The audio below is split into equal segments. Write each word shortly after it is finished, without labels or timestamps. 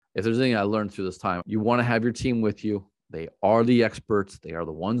if there's anything I learned through this time, you want to have your team with you. They are the experts. They are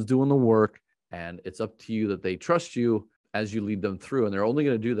the ones doing the work. And it's up to you that they trust you as you lead them through. And they're only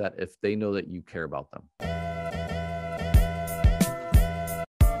going to do that if they know that you care about them.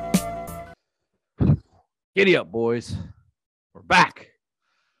 Giddy up, boys. We're back.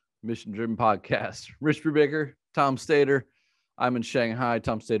 Mission Driven Podcast. Rich Brubaker, Tom Stater. I'm in Shanghai.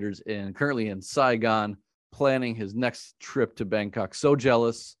 Tom Stater's currently in Saigon, planning his next trip to Bangkok. So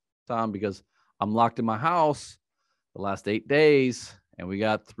jealous, Tom, because I'm locked in my house the last 8 days, and we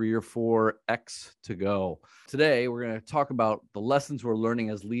got 3 or 4 X to go. Today, we're going to talk about the lessons we're learning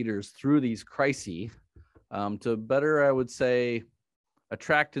as leaders through these crises to better, I would say,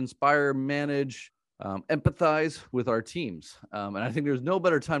 attract, inspire, manage, empathize with our teams. And I think there's no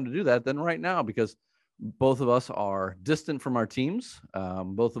better time to do that than right now, because both of us are distant from our teams.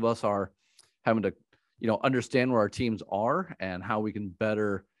 Both of us are having to, understand where our teams are and how we can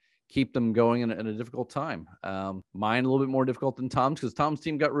better keep them going in a difficult time. Mine a little bit more difficult than Tom's, because Tom's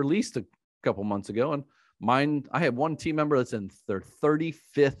team got released a couple months ago, and mine, I have one team member that's in their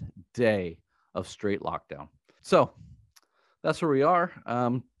 35th day of straight lockdown. So that's where we are.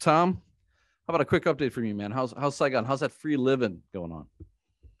 Tom, how about a quick update from you, man? How's Saigon? How's that free living going on?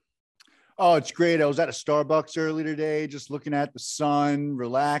 Oh, it's great. I was at a Starbucks earlier today, just looking at the sun,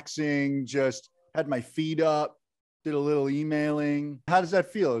 relaxing, just had my feet up, did a little emailing. How does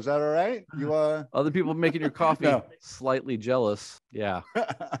that feel? Is that all right? You other people making your coffee slightly jealous. Yeah.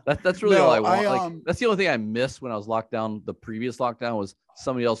 That's really all I want. That's the only thing I missed when I was locked down. The previous lockdown was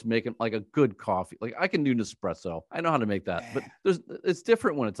somebody else making like a good coffee. Like I can do Nespresso. I know how to make that. But it's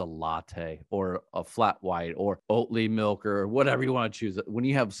different when it's a latte or a flat white or Oatly milk or whatever you want to choose. When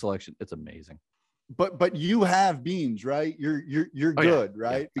you have selection, it's amazing. But you have beans, right? You're good,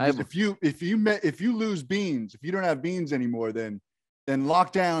 right? Yeah. Because if you lose beans, if you don't have beans anymore, then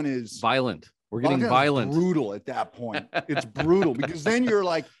lockdown is violent. We're getting violent. Brutal at that point. It's brutal, because then you're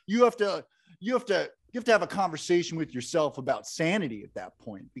like, you have to have a conversation with yourself about sanity at that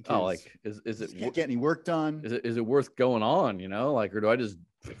point, because is it you can't get any work done? Is it worth going on, or do I just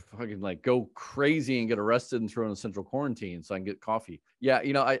fucking go crazy and get arrested and thrown in central quarantine so I can get coffee? Yeah,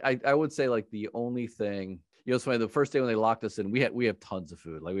 I would say the only thing, it's funny, the first day when they locked us in, we have tons of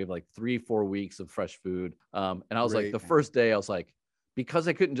food. We have 3-4 weeks of fresh food. And I was the first day I was like, because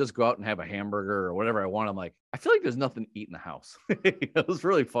I couldn't just go out and have a hamburger or whatever I want, I'm like, I feel like there's nothing to eat in the house. It was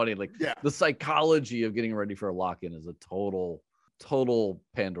really funny. The psychology of getting ready for a lock-in is a total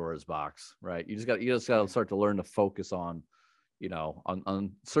Pandora's box, right? You just got to start to learn to focus on,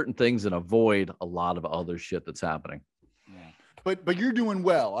 on certain things and avoid a lot of other shit that's happening. Yeah. But you're doing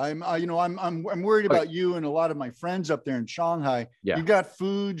well. I'm worried about you and a lot of my friends up there in Shanghai. Yeah. You got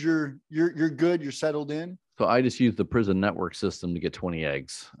food. You're good. You're settled in. So I just used the Prison Network system to get 20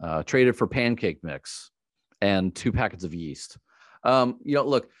 eggs, traded for pancake mix and 2 packets of yeast.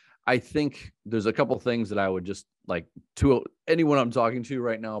 Look, I think there's a couple things that I would just to anyone I'm talking to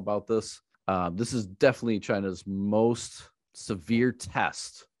right now about this. This is definitely China's most severe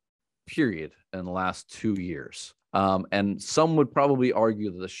test, period, in the last 2 years. And some would probably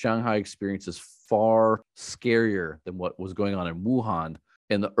argue that the Shanghai experience is far scarier than what was going on in Wuhan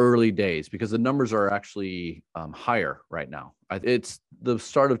in the early days, because the numbers are actually higher right now. It's the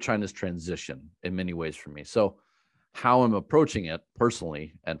start of China's transition in many ways for me. So how I'm approaching it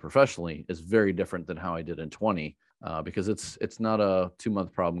personally and professionally is very different than how I did in 20, because it's not a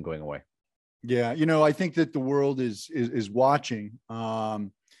 2-month problem going away. Yeah. I think that the world is watching.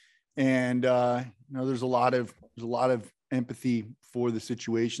 And there's a lot of empathy for the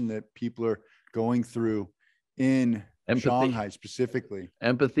situation that people are going through in Shanghai specifically.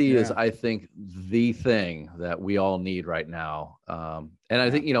 Empathy is, I think, the thing that we all need right now. And I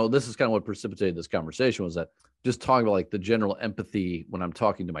think, this is kind of what precipitated this conversation, was that just talking about the general empathy when I'm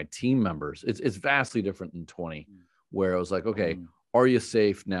talking to my team members, it's vastly different than 20, where I was like, okay, are you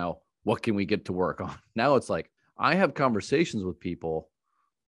safe now? What can we get to work on? Now it's I have conversations with people,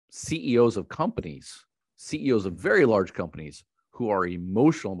 CEOs of companies, CEOs of very large companies, who are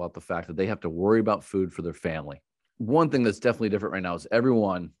emotional about the fact that they have to worry about food for their family. One thing that's definitely different right now is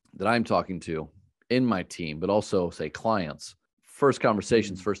everyone that I'm talking to in my team, but also say clients, first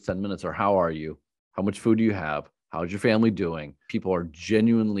conversations, first 10 minutes are, how are you? How much food do you have? How's your family doing? People are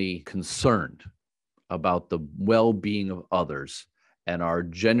genuinely concerned about the well-being of others and are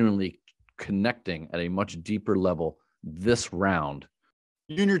genuinely connecting at a much deeper level this round.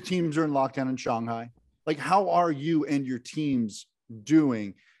 You and your teams are in lockdown in Shanghai. How are you and your teams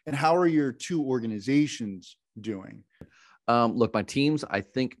doing? And how are your 2 organizations doing? Look, my teams, I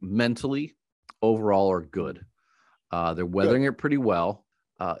think mentally overall are good. They're weathering it pretty well.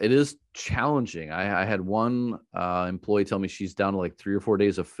 It is challenging. I had one employee tell me she's down to like 3 or 4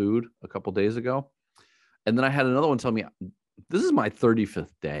 days of food a couple days ago. And then I had another one tell me, this is my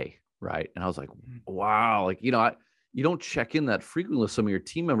 35th day, right? And I was like, wow, like, you don't check in that frequently with some of your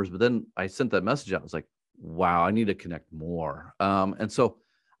team members. But then I sent that message out. I was like, wow, I need to connect more. And so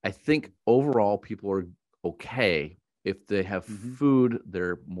I think overall people are okay. If they have food,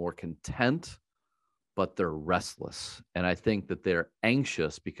 they're more content, but they're restless. And I think that they're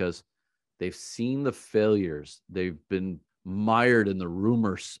anxious because they've seen the failures. They've been mired in the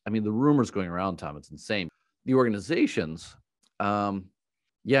rumors. I mean, the rumors going around, Tom, it's insane. The organizations, I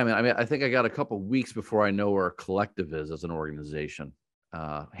think I got a couple of weeks before I know where our collective is as an organization.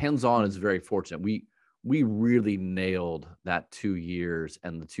 Hands-on is very fortunate. We really nailed that 2 years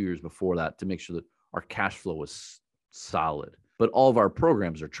and the 2 years before that to make sure that our cash flow was solid. But all of our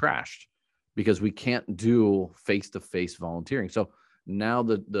programs are trashed because we can't do face-to-face volunteering. So now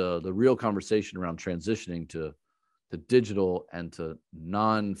the real conversation around transitioning to the digital and to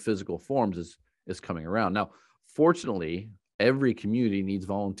non-physical forms is coming around. Now, fortunately, every community needs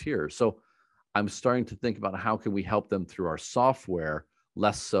volunteers. So I'm starting to think about how can we help them through our software,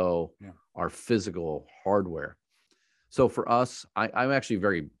 less so our physical hardware. So for us, I'm actually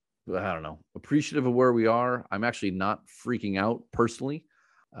very, appreciative of where we are. I'm actually not freaking out personally.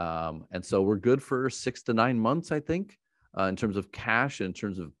 And so we're good for 6 to 9 months, I think, in terms of cash and in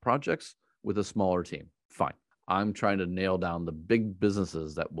terms of projects with a smaller team. Fine. I'm trying to nail down the big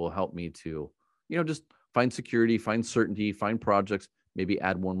businesses that will help me to, just find security, find certainty, find projects, maybe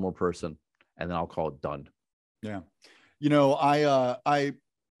add one more person, and then I'll call it done. Yeah.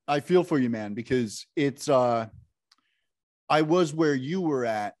 I feel for you, man, because it's, I was where you were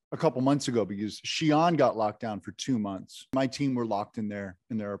at a couple months ago because Xi'an got locked down for 2 months. My team were locked in their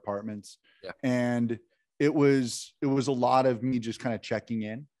apartments. Yeah. And it was a lot of me just kind of checking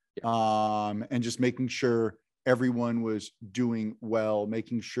in, and just making sure everyone was doing well,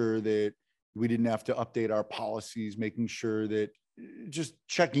 making sure that we didn't have to update our policies, making sure that just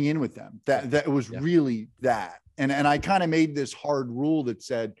checking in with them. That was really that. And I kind of made this hard rule that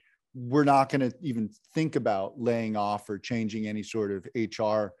said, we're not going to even think about laying off or changing any sort of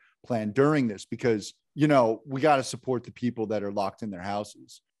HR plan during this because, we got to support the people that are locked in their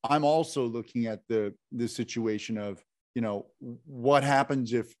houses. I'm also looking at the situation of, what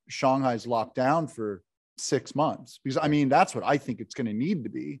happens if Shanghai's locked down for 6 months? Because that's what I think it's going to need to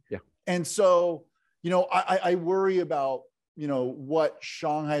be. Yeah. And so, I worry about, what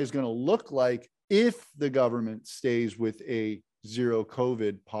Shanghai is going to look like if the government stays with a zero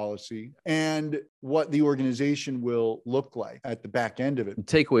COVID policy and what the organization will look like at the back end of it. The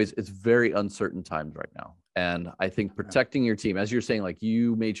takeaways, it's very uncertain times right now. And I think protecting your team, as you're saying, like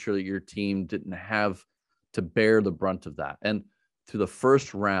you made sure that your team didn't have to bear the brunt of that. And through the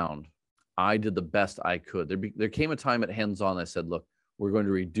first round, I did the best I could. There came a time at Hands-On, I said, look, we're going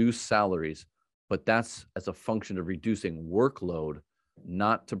to reduce salaries, but that's as a function of reducing workload,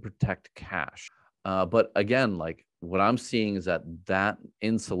 not to protect cash. But again, like what I'm seeing is that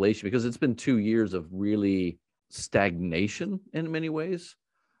insulation, because it's been 2 years of really stagnation in many ways.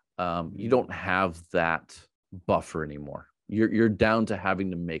 You don't have that buffer anymore. You're down to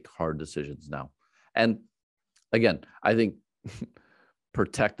having to make hard decisions now. And again, I think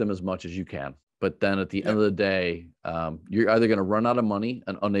protect them as much as you can. But then at the end of the day, you're either going to run out of money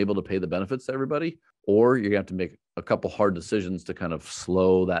and unable to pay the benefits to everybody, or you're going to have to make a couple hard decisions to kind of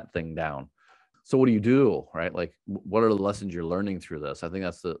slow that thing down. So what do you do, right? Like, what are the lessons you're learning through this? I think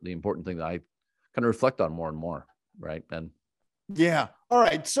that's the important thing that I kind of reflect on more and more, right? And yeah. All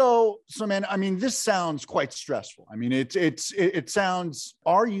right. So man, this sounds quite stressful. It sounds,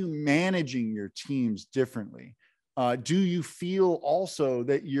 are you managing your teams differently? Do you feel also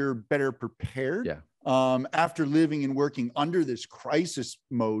that you're better prepared? After living and working under this crisis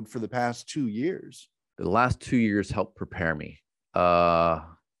mode for the past 2 years? The last 2 years helped prepare me.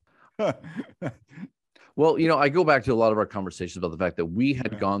 Well, I go back to a lot of our conversations about the fact that we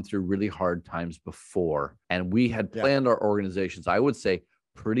had gone through really hard times before, and we had planned our organizations, I would say,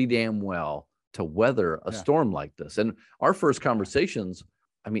 pretty damn well to weather a storm like this. And our first conversations,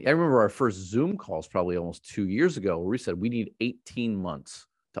 I remember our first Zoom calls probably almost 2 years ago, where we said we need 18 months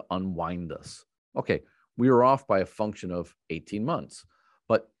to unwind this. Okay, we were off by a function of 18 months,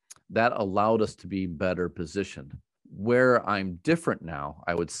 but that allowed us to be better positioned. Where I'm different now,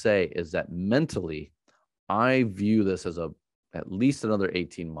 I would say, is that mentally, I view this as at least another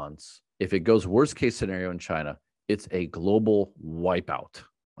 18 months. If it goes worst case scenario in China, it's a global wipeout.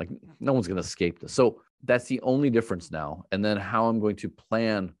 Like no one's going to escape this. So that's the only difference now. And then how I'm going to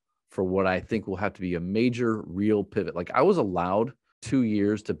plan for what I think will have to be a major real pivot. Like I was allowed 2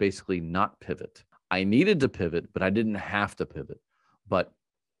 years to basically not pivot. I needed to pivot, but I didn't have to pivot. But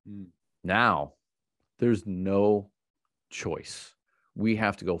now there's no choice. We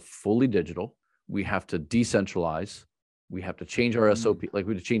have to go fully digital. We have to decentralize. We have to change our SOP. Like,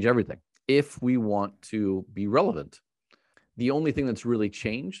 we have to change everything if we want to be relevant. The only thing that's really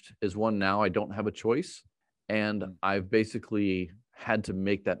changed is, one, now I don't have a choice. And I've basically had to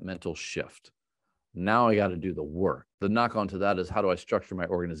make that mental shift. Now I got to do the work. The knock on to that is, how do I structure my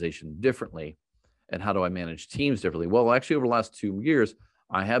organization differently? And how do I manage teams differently? Well, actually, over the last 2 years,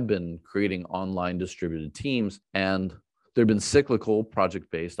 I have been creating online distributed teams, and they've been cyclical,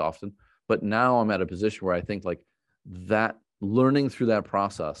 project-based often. But now I'm at a position where I think like that learning through that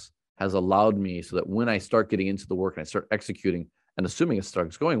process has allowed me so that when I start getting into the work and I start executing, and assuming it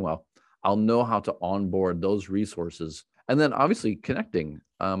starts going well, I'll know how to onboard those resources. And then obviously connecting.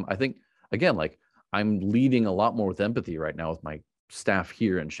 I think, again, like, I'm leading a lot more with empathy right now with my staff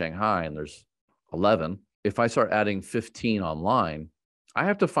here in Shanghai, and there's 11. If I start adding 15 online, I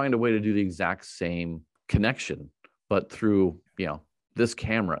have to find a way to do the exact same connection, but through, this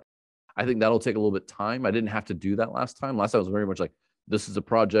camera. I think that'll take a little bit of time. I didn't have to do that last time. Last time was very much like, this is a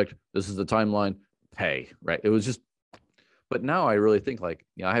project, this is the timeline, pay, right? It was just, but now I really think like,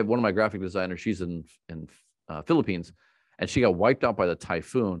 I have one of my graphic designers, she's in Philippines, and she got wiped out by the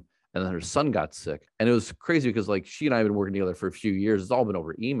typhoon, and then her son got sick. And it was crazy because like, she and I have been working together for a few years. It's all been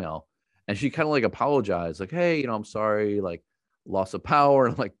over email. And she kind of like apologized, like, hey, I'm sorry, like, loss of power.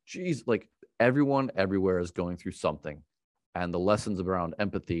 And I'm like, geez, like, everyone everywhere is going through something. And the lessons around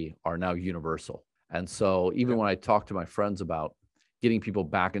empathy are now universal. And so even when I talk to my friends about getting people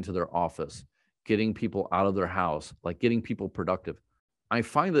back into their office, getting people out of their house, like getting people productive, I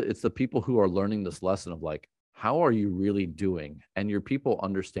find that it's the people who are learning this lesson of like, how are you really doing? And your people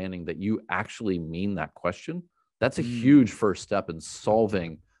understanding that you actually mean that question. That's a huge first step in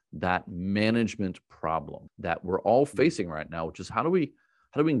solving that management problem that we're all facing right now, which is how do we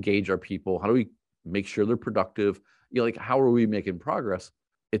engage our people? How do we make sure they're productive? Like, how are we making progress?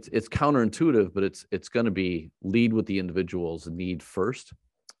 It's counterintuitive, but it's going to be lead with the individual's need first,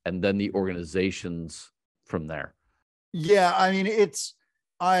 and then the organizations from there. Yeah, I mean,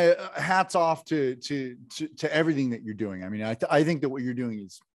 hats off to everything that you're doing. I mean, I think that what you're doing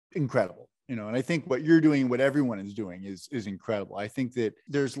is incredible. And I think what you're doing, what everyone is doing is incredible. I think that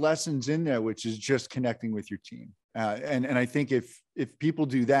there's lessons in there, which is just connecting with your team. And I think if people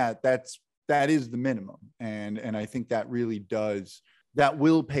do that, that is the minimum. And I think that really that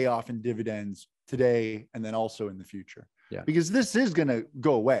will pay off in dividends today, and then also in the future. Yeah. Because this is going to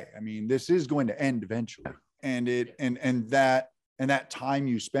go away. I mean, this is going to end eventually. Yeah. And that time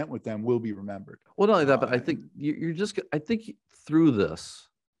you spent with them will be remembered. Well, not only that, but I think I think through this,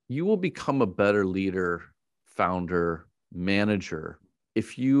 you will become a better leader, founder, manager,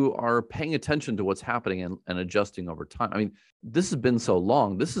 if you are paying attention to what's happening and adjusting over time. I mean, this has been so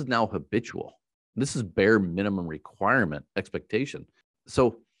long. This is now habitual. This is bare minimum requirement expectation.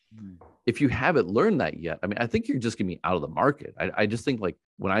 So if you haven't learned that yet, I mean, I think you're just going to be out of the market. I just think like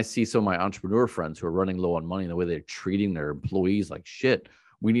when I see some of my entrepreneur friends who are running low on money, the way they're treating their employees like shit,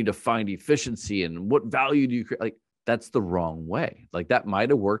 we need to find efficiency and what value do you create? Like, that's the wrong way. Like, that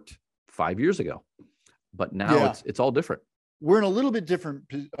might've worked 5 years ago, but now it's all different. We're in a little bit different,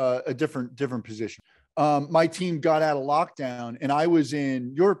 a different position. My team got out of lockdown, and I was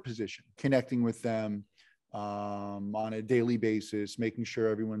in your position, connecting with them on a daily basis, making sure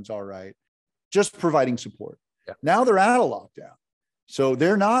everyone's all right, just providing support. Yeah. Now they're out of lockdown, so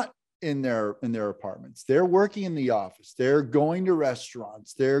they're not in their apartments. They're working in the office. They're going to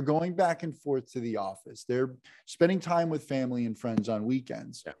restaurants. They're going back and forth to the office. They're spending time with family and friends on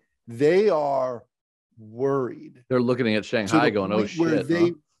weekends. Yeah. They are worried. They're looking at Shanghai going, oh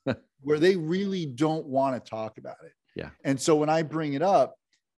shit. Where they really don't want to talk about it. Yeah. And so when I bring it up,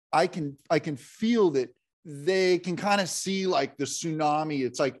 I can feel that they can kind of see like the tsunami.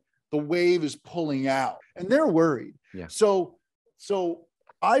 It's like the wave is pulling out, and they're worried. Yeah. So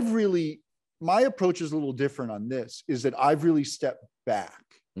my approach is a little different on this, is that I've really stepped back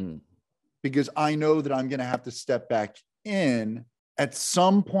because I know that I'm going to have to step back in at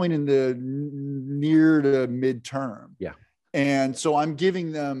some point in the near to midterm. Yeah. And so I'm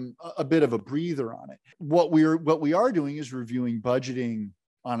giving them a bit of a breather on it. What we are doing is reviewing budgeting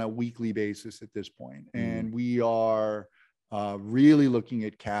on a weekly basis at this point. And we are really looking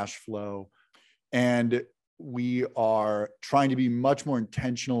at cash flow, and we are trying to be much more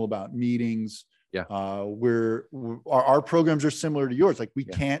intentional about meetings. Yeah. Our programs are similar to yours. Like, we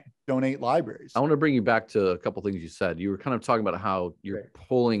can't donate libraries. I want to bring you back to a couple of things you said. You were kind of talking about how you're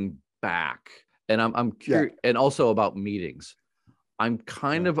pulling back, and I'm curious, and also about meetings. I'm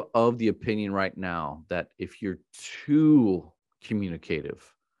kind of the opinion right now that if you're too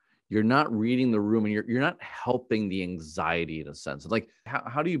communicative, you're not reading the room and you're not helping the anxiety in a sense. Like,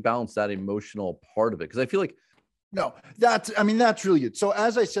 how do you balance that emotional part of it? Because I feel like No, that's really good. So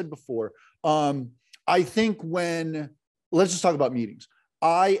as I said before, I think let's just talk about meetings.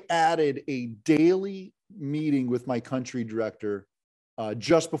 I added a daily meeting with my country director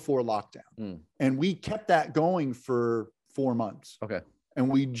just before lockdown. And we kept that going for 4 months. Okay. And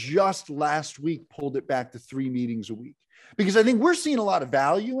we just last week pulled it back to 3 meetings a week, because I think we're seeing a lot of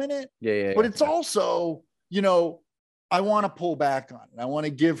value in it. Yeah. But it's also, I want to pull back on it. I want to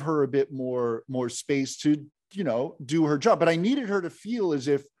give her a bit more space to, do her job. But I needed her to feel as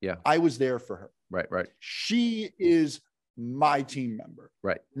if I was there for her. Right. She is my team member.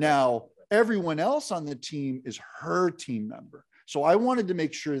 Right. Now, everyone else on the team is her team member. So I wanted to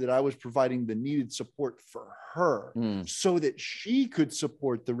make sure that I was providing the needed support for her so that she could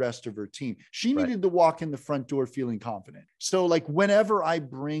support the rest of her team. She needed to walk in the front door feeling confident. So like whenever I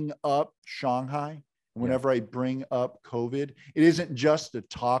bring up Shanghai, whenever I bring up COVID, it isn't just a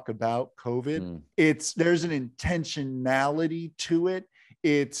talk about COVID. There's an intentionality to it.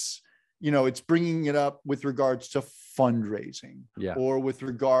 It's bringing it up with regards to fundraising or with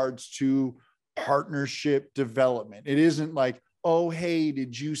regards to partnership development. It isn't like, oh, hey,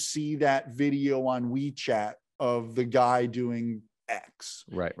 did you see that video on WeChat of the guy doing X?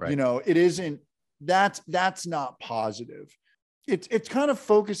 Right. It isn't, that's not positive. It's kind of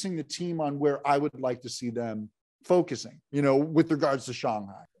focusing the team on where I would like to see them focusing, with regards to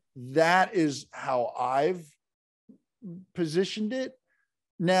Shanghai. That is how I've positioned it.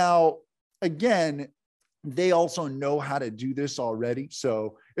 Now, again, they also know how to do this already.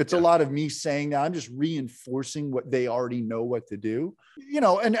 So it's a lot of me saying that. I'm just reinforcing what they already know what to do,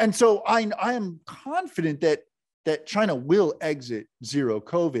 and so I am confident that China will exit zero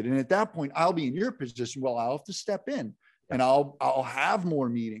COVID. And at that point, I'll be in your position. Well, I'll have to step in and I'll have more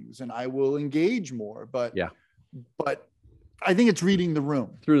meetings and I will engage more. But I think it's reading the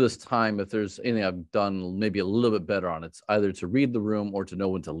room through this time. If there's anything I've done maybe a little bit better on, it's either to read the room or to know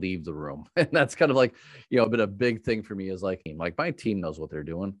when to leave the room. And that's kind of like, been a big thing for me is like my team knows what they're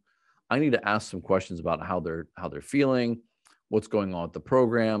doing. I need to ask some questions about how they're feeling, what's going on with the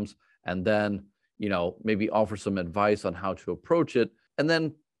programs, and then, maybe offer some advice on how to approach it. And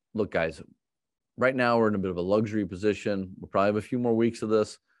then look, guys, right now we're in a bit of a luxury position. We'll probably have a few more weeks of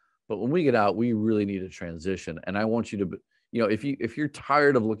this, but when we get out, we really need a transition. And I want you to if you're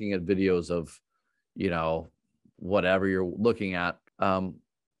tired of looking at videos of, whatever you're looking at,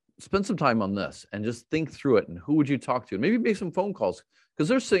 spend some time on this and just think through it. And who would you talk to? And maybe make some phone calls, because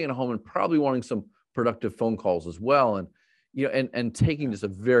they're sitting at home and probably wanting some productive phone calls as well. And, and taking just a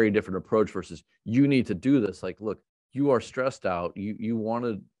very different approach versus you need to do this. Like, look, you are stressed out. You want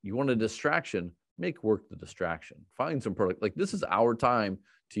a distraction, make work the distraction, find some product. Like, this is our time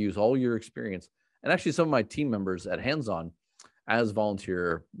to use all your experience. And actually some of my team members at Hands-On, as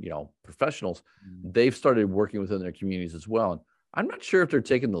volunteer, professionals, they've started working within their communities as well. And I'm not sure if they're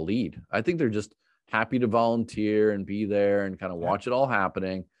taking the lead. I think they're just happy to volunteer and be there and kind of watch it all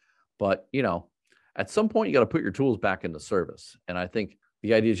happening. But, at some point you got to put your tools back into service. And I think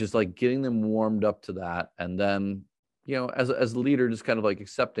the idea is just like getting them warmed up to that. And then, as a leader, just kind of like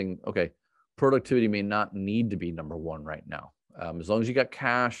accepting, okay, productivity may not need to be number one right now. As long as you got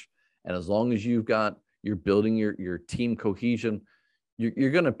cash and as long as you're building your team cohesion,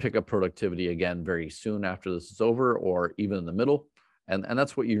 you're going to pick up productivity again very soon after this is over, or even in the middle. And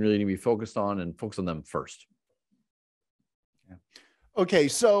that's what you really need to be focused on, and focus on them first. Yeah. Okay.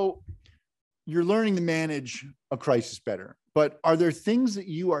 So you're learning to manage a crisis better, but are there things that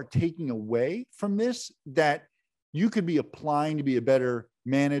you are taking away from this that you could be applying to be a better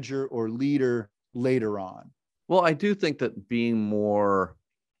manager or leader later on? Well, I do think that being more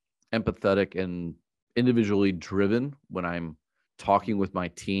empathetic and individually driven when I'm talking with my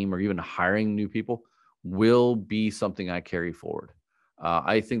team or even hiring new people will be something I carry forward.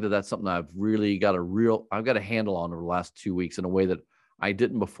 I think that that's something I've really got I've got a handle on over the last 2 weeks in a way that I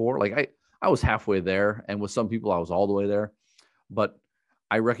didn't before. Like I was halfway there, and with some people I was all the way there, but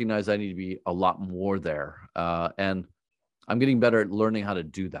I recognize I need to be a lot more there. And I'm getting better at learning how to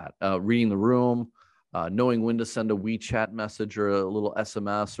do that. Reading the room, knowing when to send a WeChat message or a little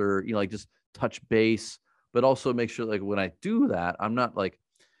SMS, or, like just touch base, but also make sure like when I do that, I'm not like,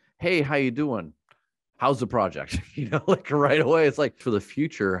 hey, how you doing? How's the project? Like right away. It's like, for the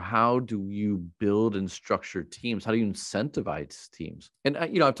future, how do you build and structure teams? How do you incentivize teams? And,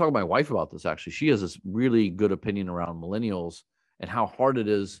 I've talked to my wife about this, actually. She has this really good opinion around millennials and how hard it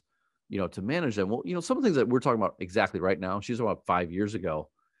is to manage them. Well, some of the things that we're talking about exactly right now, she's talking about 5 years ago.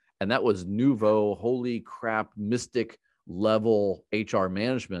 And that was nouveau, holy crap, mystic level HR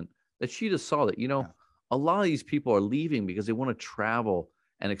management that she just saw that, a lot of these people are leaving because they want to travel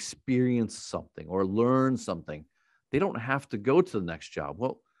and experience something or learn something. They don't have to go to the next job.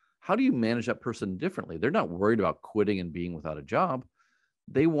 Well, how do you manage that person differently? They're not worried about quitting and being without a job.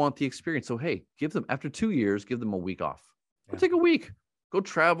 They want the experience. So, hey, give them, after 2 years, give them a week off. Go take a week. Go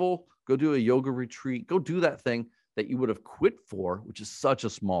travel. Go do a yoga retreat. Go do that thing that you would have quit for, which is such a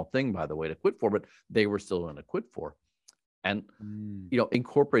small thing, by the way, to quit for, but they were still going to quit for. And,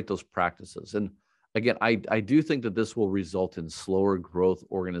 incorporate those practices. And again, I do think that this will result in slower growth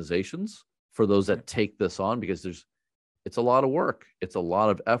organizations for those that take this on, because it's a lot of work. It's a lot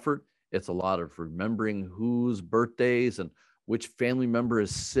of effort. It's a lot of remembering whose birthdays and which family member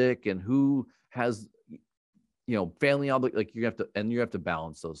is sick and who has, family obligation. Like you have to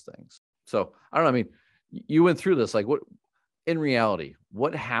balance those things. So I don't know. I mean, you went through this, like in reality,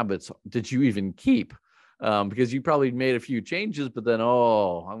 what habits did you even keep? Because you probably made a few changes, but then,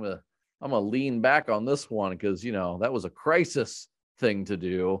 I'm going to lean back on this one because, that was a crisis thing to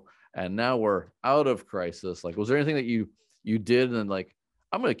do. And now we're out of crisis. Like, was there anything that you did and then like,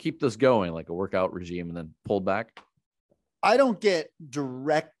 I'm going to keep this going, like a workout regime, and then pulled back? I don't get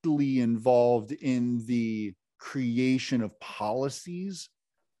directly involved in the creation of policies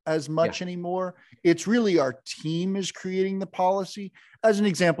as much anymore. It's really our team is creating the policy. As an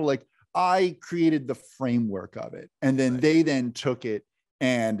example, like I created the framework of it, and then they then took it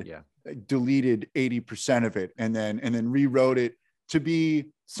and deleted 80% of it and then rewrote it to be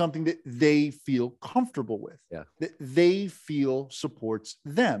something that they feel comfortable with, that they feel supports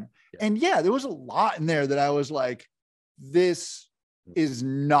them. And there was a lot in there that I was like, this is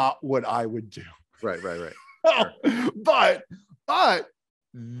not what I would do. Right. Sure. But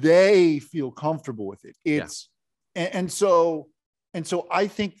they feel comfortable with it. And so I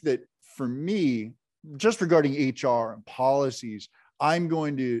think that for me, just regarding HR and policies, I'm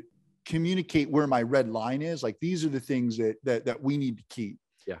going to communicate where my red line is. Like, these are the things that we need to keep.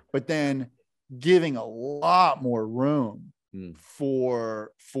 But then giving a lot more room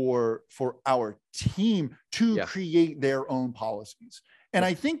for our team to create their own policies. And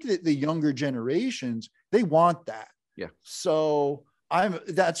I think that the younger generations, they want that. So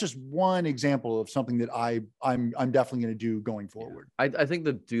that's just one example of something that I'm definitely going to do going forward. I think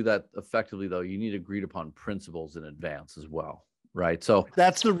to do that effectively, though, you need agreed upon principles in advance as well. Right. So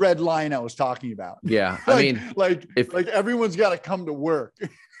that's the red line I was talking about. Yeah. If everyone's got to come to work.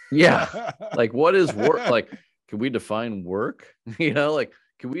 Like, what is work? Like, can we define work?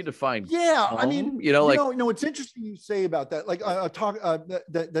 Can we define? Home? It's interesting you say about that. Like,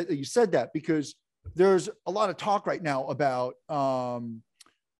 that you said that, because there's a lot of talk right now about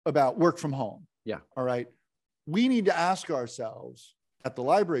work from home. All right. We need to ask ourselves at the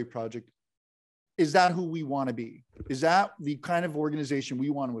Library Project, is that who we want to be? Is that the kind of organization we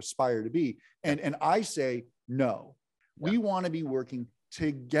want to aspire to be? And I say, no, we want to be working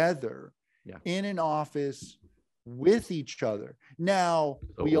together in an office with each other. Now,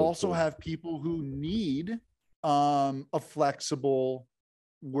 we also have people who need a flexible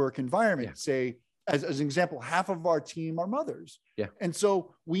work environment. Say, as an example, half of our team are mothers. And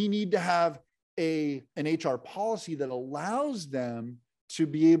so we need to have an HR policy that allows them to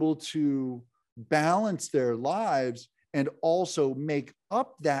be able to balance their lives and also make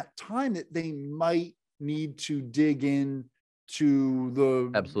up that time that they might need to dig in to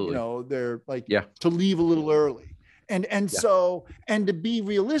they're like, to leave a little early. So to be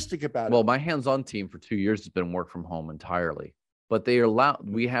realistic about it. Well, my hands-on team for 2 years has been work from home entirely, but they are allowed,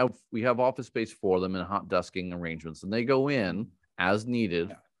 we have office space for them and hot desking arrangements, and they go in as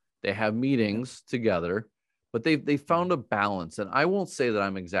needed. They have meetings together, but they found a balance. And I won't say that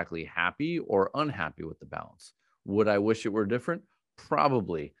I'm exactly happy or unhappy with the balance. Would I wish it were different?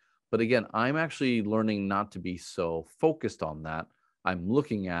 Probably. But again, I'm actually learning not to be so focused on that. I'm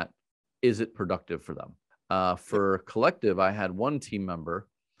looking at, is it productive for them? For Collective, I had one team member,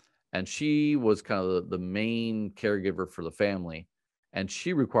 and she was kind of the main caregiver for the family, and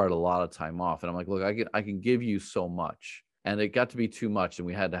she required a lot of time off. And I'm like, look, I can give you so much. And it got to be too much, and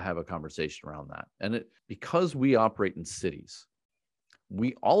we had to have a conversation around that. And because we operate in cities,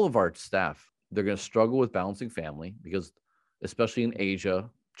 all of our staff, they're going to struggle with balancing family, because especially in Asia,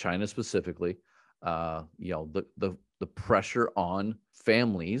 China specifically, the pressure on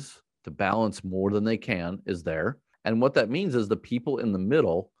families to balance more than they can is there. And what that means is the people in the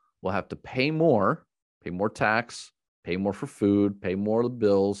middle will have to pay more tax, pay more for food, pay more of the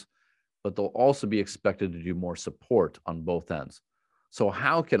bills, but they'll also be expected to do more support on both ends. So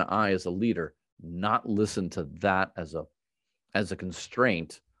how can I, as a leader, not listen to that as a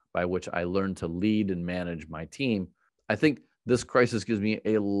constraint by which I learn to lead and manage my team? I think this crisis gives me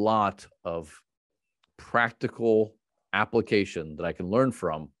a lot of practical application that I can learn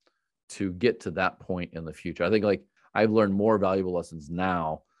from to get to that point in the future. I think like I've learned more valuable lessons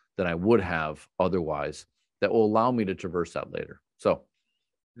now than I would have otherwise that will allow me to traverse that later. So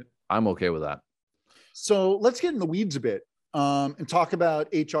I'm okay with that. So let's get in the weeds a bit and talk about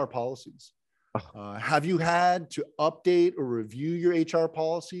HR policies. Have you had to update or review your HR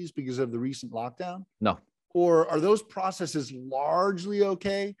policies because of the recent lockdown? No. Or are those processes largely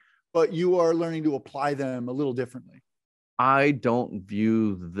okay, but you are learning to apply them a little differently? I don't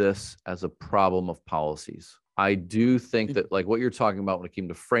view this as a problem of policies. I do think that like what you're talking about when it came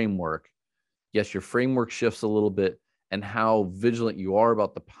to framework, yes, your framework shifts a little bit and how vigilant you are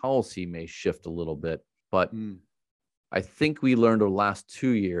about the policy may shift a little bit. But I think we learned over the last 2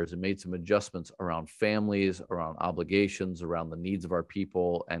 years and made some adjustments around families, around obligations, around the needs of our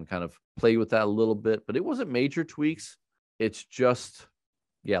people, and kind of play with that a little bit. But it wasn't major tweaks. It's just,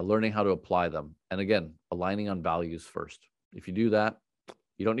 learning how to apply them. And again, aligning on values first. If you do that,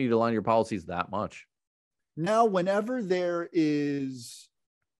 you don't need to align your policies that much. Now, whenever there is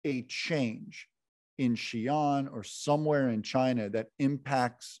a change in Xi'an or somewhere in China that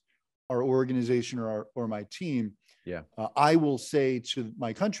impacts our organization or my team, I will say to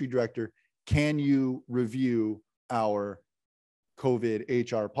my country director, can you review our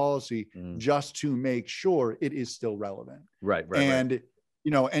COVID HR policy just to make sure it is still relevant? Right. And,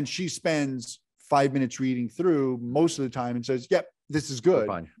 and she spends 5 minutes reading through most of the time and says, yep, this is good.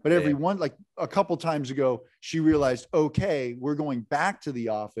 But like a couple times ago, she realized, okay, we're going back to the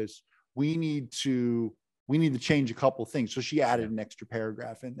office. We need to change a couple things. So she added an extra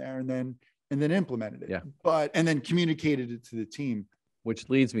paragraph in there and then implemented it. And then communicated it to the team. Which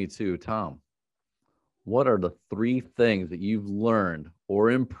leads me to, Tom, what are the 3 things that you've learned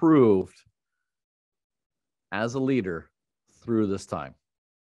or improved as a leader through this time?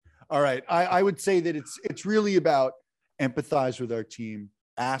 All right. I would say that it's really about empathize with our team,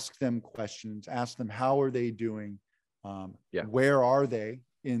 ask them questions, ask them how are they doing, where are they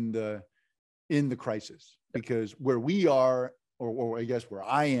in the crisis? Because where we are, or I guess where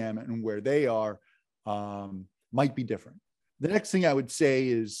I am and where they are, might be different. The next thing I would say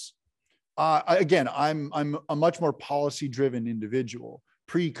is, again, I'm a much more policy-driven individual.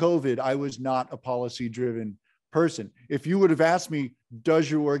 Pre-COVID, I was not a policy-driven person. If you would have asked me, does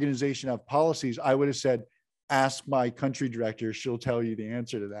your organization have policies? I would have said, ask my country director. She'll tell you the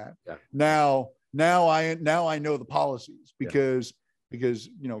answer to that. Now I know the policies because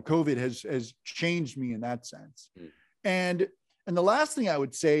COVID has changed me in that sense. And the last thing I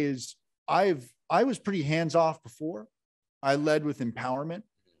would say is I was pretty hands-off before. I led with empowerment.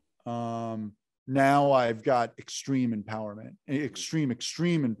 Now I've got extreme empowerment, extreme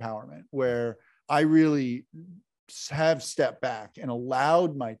empowerment, where I really have stepped back and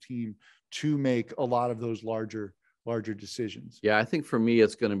allowed my team to make a lot of those larger decisions. Yeah, I think for me,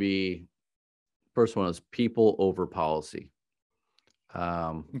 it's going to be, first one is people over policy.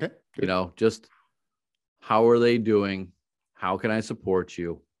 Okay. Just how are they doing? How can I support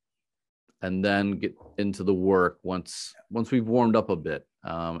you? And then get into the work once we've warmed up a bit,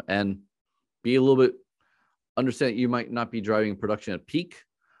 and be a little bit, understand that you might not be driving production at peak,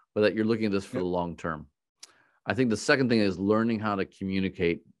 but that you're looking at this for the long term. I think the second thing is learning how to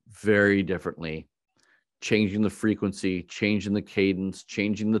communicate very differently, changing the frequency, changing the cadence,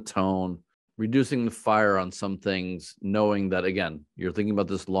 changing the tone, reducing the fire on some things, knowing that, again, you're thinking about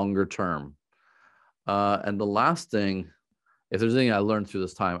this longer term. And the last thing, if there's anything I learned through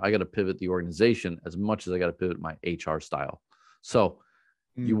this time, I got to pivot the organization as much as I got to pivot my HR style. So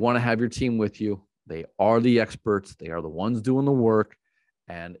you want to have your team with you. They are the experts. They are the ones doing the work.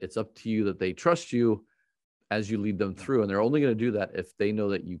 And it's up to you that they trust you as you lead them through. And they're only going to do that if they know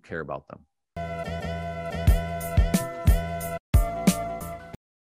that you care about them.